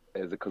out.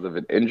 Is it because of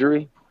an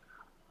injury,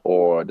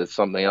 or did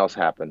something else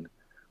happen?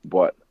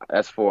 But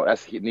that's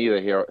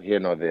neither here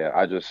nor there.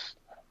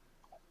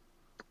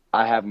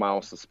 I have my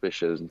own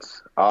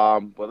suspicions.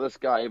 But this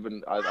guy,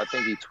 even I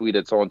think he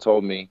tweeted. Someone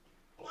told me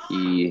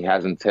he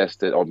hasn't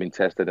tested or been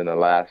tested in the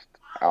last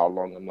how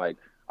long. I'm like,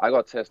 I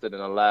got tested in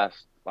the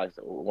last, like,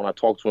 when I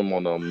talked to him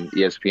on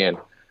ESPN,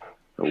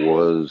 it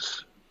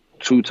was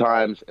 2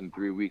 times in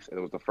 3 weeks, and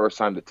it was the first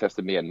time they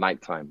tested me at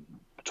nighttime.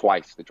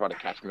 Twice. They tried to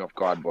catch me off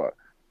guard, but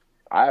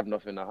I have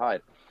nothing to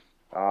hide.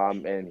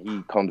 And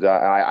he comes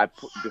out. I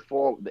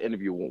before the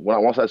interview,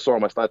 once I saw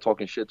him, I started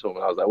talking shit to him,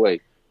 and I was like,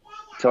 wait,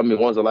 tell me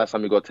when's the last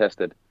time you got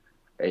tested?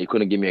 And he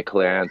couldn't give me a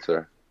clear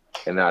answer.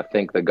 And then I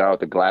think the guy with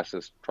the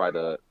glasses tried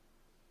to,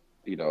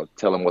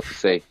 tell him what to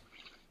say.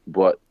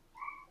 But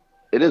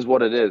it is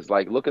what it is.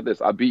 Like, look at this.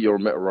 I beat your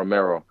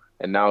Romero,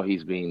 and now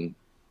he's being,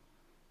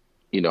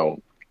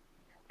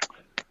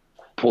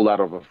 pulled out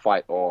of a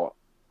fight or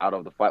out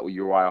of the fight with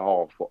Uriah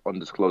Hall for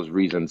undisclosed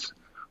reasons.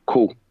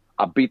 Cool.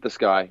 I beat this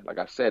guy. Like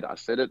I said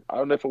it. I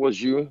don't know if it was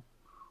you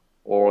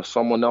or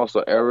someone else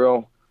or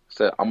Ariel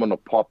said, I'm going to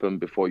pop him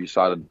before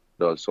USADA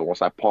does. So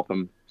once I pop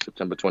him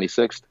September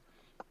 26th,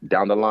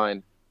 down the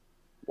line,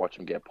 watch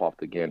him get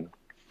popped again.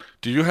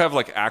 Do you have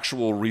like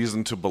actual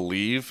reason to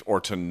believe or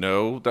to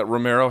know that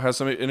Romero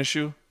has an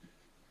issue?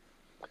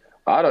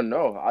 I don't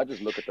know. I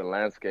just look at the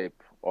landscape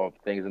of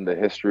things in the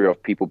history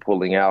of people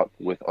pulling out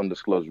with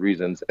undisclosed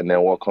reasons and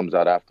then what comes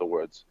out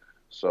afterwards.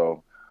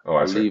 So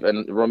I believe,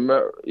 and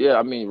Romero,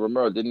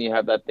 Romero, didn't he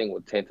have that thing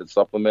with tainted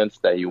supplements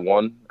that he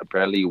won?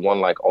 Apparently he won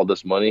like all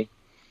this money.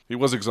 He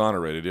was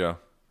exonerated, yeah.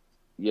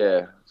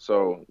 Yeah,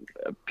 so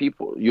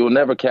you'll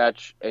never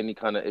catch any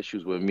kind of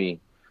issues with me.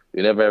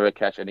 You'll never ever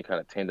catch any kind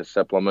of tainted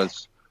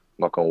supplements,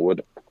 knock on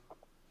wood.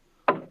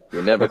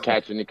 You'll never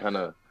catch any kind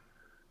of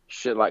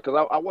shit like,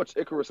 because I watched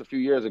Icarus a few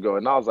years ago,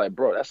 and I was like,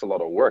 bro, that's a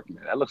lot of work,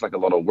 man. That looks like a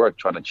lot of work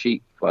trying to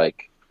cheat.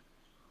 Like,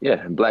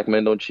 yeah, black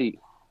men don't cheat.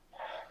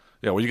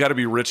 Yeah, well, you got to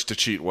be rich to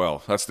cheat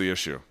well. That's the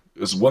issue.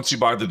 Is once you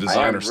buy the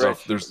designer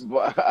stuff, there's.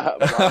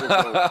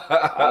 I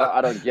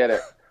don't get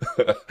it.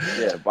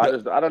 Yeah,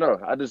 but I don't know.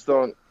 I just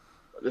don't.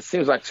 It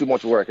seems like too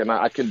much work, and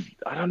I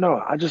don't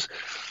know.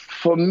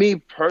 For me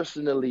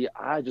personally,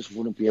 I just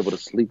wouldn't be able to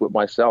sleep with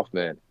myself,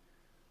 man.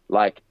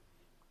 Like,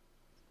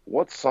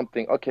 what's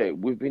something? Okay,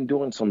 we've been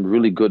doing some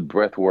really good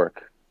breath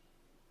work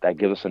that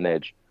gives us an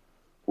edge.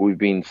 We've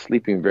been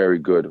sleeping very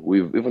good.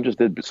 We've even just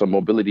did some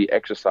mobility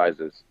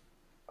exercises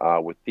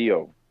with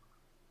Theo.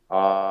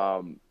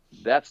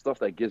 That stuff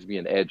that gives me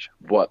an edge,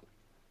 but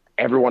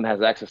everyone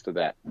has access to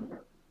that.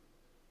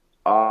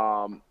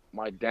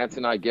 My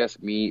dancing, I guess,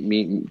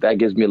 me that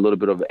gives me a little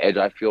bit of an edge,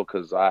 I feel,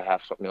 because I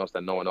have something else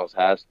that no one else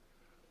has.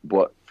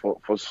 But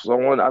for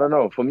someone, I don't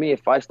know. For me,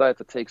 if I started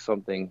to take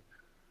something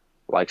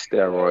like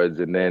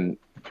steroids and then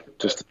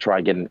just to try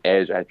and get an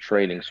edge at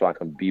training so I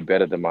can be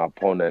better than my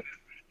opponent,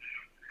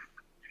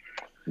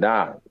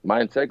 my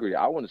integrity,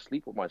 I want to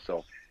sleep with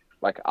myself.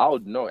 Like, I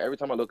would know. Every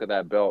time I look at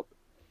that belt,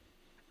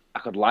 I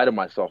could lie to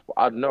myself, but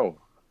I'd know.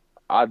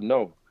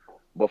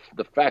 But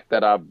the fact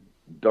that I've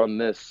done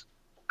this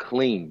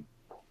clean,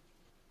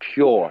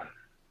 pure,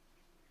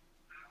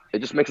 it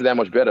just makes it that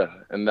much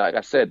better. And like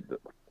I said,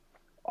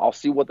 I'll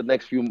see what the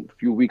next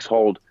few weeks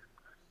hold,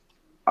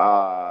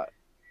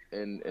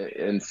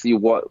 and see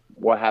what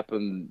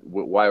happened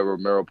with why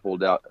Romero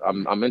pulled out.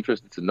 I'm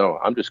interested to know.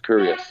 I'm just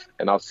curious,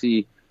 and I'll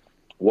see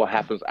what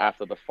happens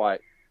after the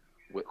fight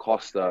with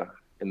Costa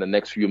in the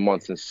next few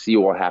months and see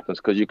what happens,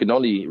 because you can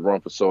only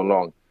run for so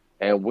long.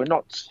 And we're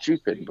not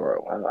stupid,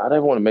 bro. I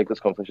don't want to make this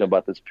conversation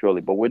about this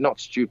purely, but we're not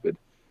stupid.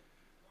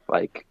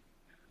 Like,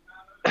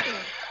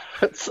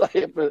 it's like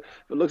if it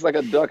looks like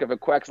a duck, if it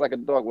quacks like a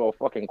dog, well,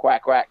 fucking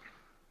quack, quack.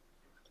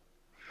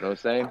 You know what I'm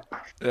saying?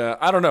 Yeah,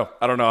 I don't know.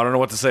 I don't know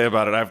what to say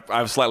about it. I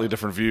have slightly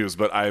different views,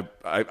 but I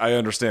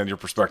understand your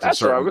perspective.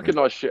 That's all right. We can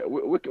all share.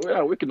 We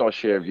can all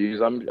share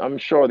views. I'm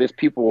sure there's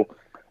people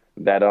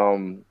that are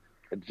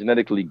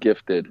genetically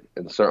gifted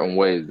in certain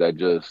ways that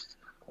just.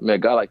 I mean, a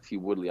guy like T.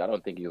 Woodley, I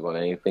don't think he's on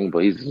anything,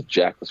 but he's just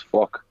jacked as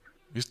fuck.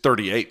 He's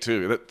 38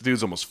 too. That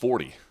dude's almost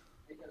 40.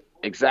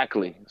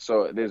 Exactly.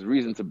 So there's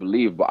reason to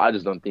believe, but I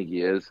just don't think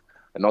he is.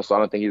 And also, I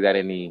don't think he's had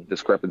any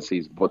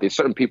discrepancies. But there's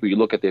certain people you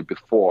look at there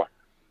before,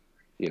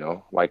 you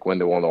know, like when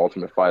they won the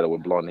Ultimate Fighter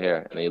with blonde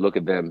hair, and you look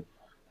at them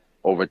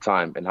over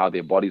time and how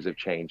their bodies have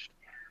changed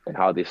and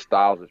how their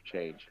styles have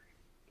changed.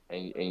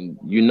 And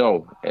you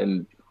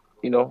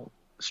know,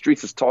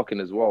 streets is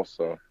talking as well.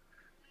 So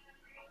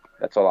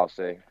that's all I'll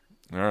say.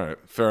 All right,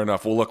 fair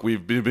enough. Well, look,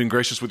 we've been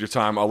gracious with your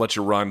time. I'll let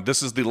you run.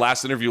 This is the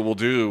last interview we'll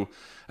do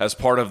as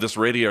part of this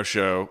radio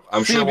show.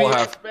 I'm sure we'll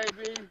have.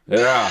 Baby.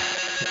 Yeah.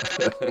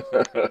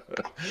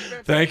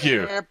 Thank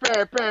you.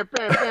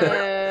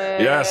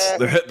 Yes,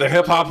 the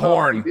hip hop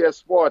horn. Yeah,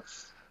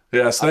 sports.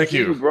 Yes, thank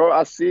you, bro.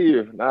 I see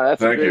you. Nah,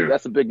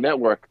 that's a big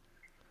network.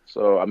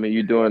 So I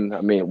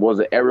mean, was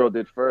it Ariel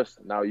did first?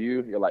 Now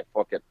you're like,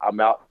 fuck it, I'm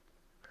out.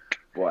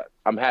 But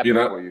I'm happy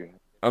for you.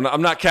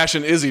 I'm not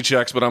cashing Izzy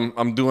checks, but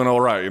I'm doing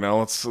all right.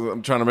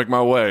 I'm trying to make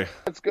my way.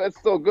 It's good. It's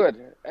still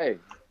good. Hey,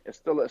 it's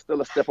still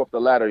a step up the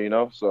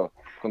ladder. So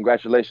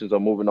congratulations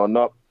on moving on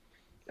up.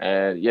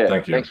 And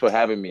yeah, thanks for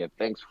having me, and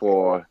thanks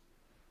for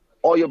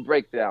all your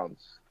breakdowns.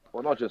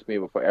 Well, not just me,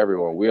 but for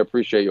everyone. We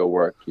appreciate your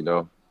work.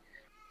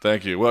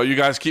 Thank you. Well, you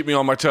guys keep me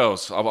on my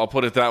toes. I'll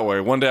put it that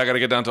way. One day I got to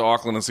get down to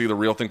Auckland and see the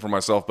real thing for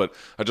myself. But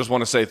I just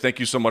want to say thank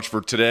you so much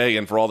for today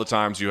and for all the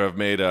times you have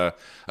made an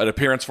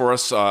appearance for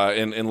us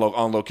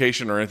on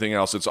location or anything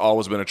else. It's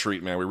always been a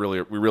treat, man. We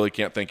really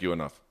can't thank you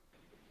enough.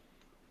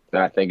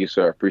 Nah, thank you,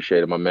 sir.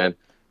 Appreciate it, my man.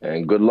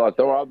 And good luck.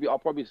 Though I'll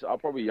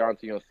probably yarn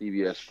to you on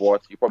CBS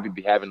Sports. You'll probably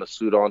be having a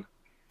suit on.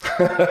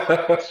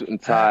 Suit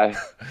and tie.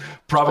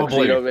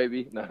 Probably. Tuxedo,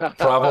 maybe.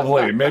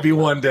 Probably. Maybe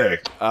one day.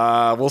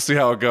 We'll see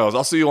how it goes.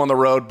 I'll see you on the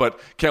road, but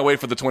can't wait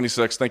for the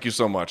 26th. Thank you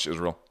so much,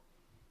 Israel.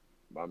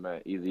 My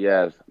man, easy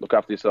as. Look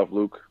after yourself,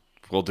 Luke.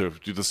 Will do.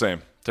 Do the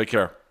same. Take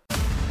care.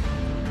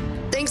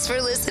 Thanks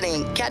for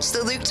listening. Catch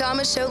the Luke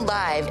Thomas Show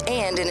live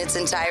and in its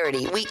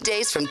entirety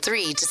weekdays from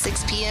 3 to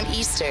 6 p.m.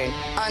 Eastern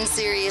on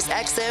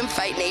SiriusXM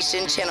Fight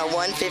Nation Channel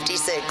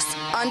 156.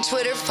 On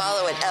Twitter,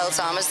 follow at L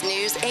Thomas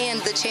News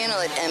and the channel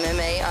at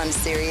MMA on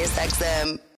SiriusXM.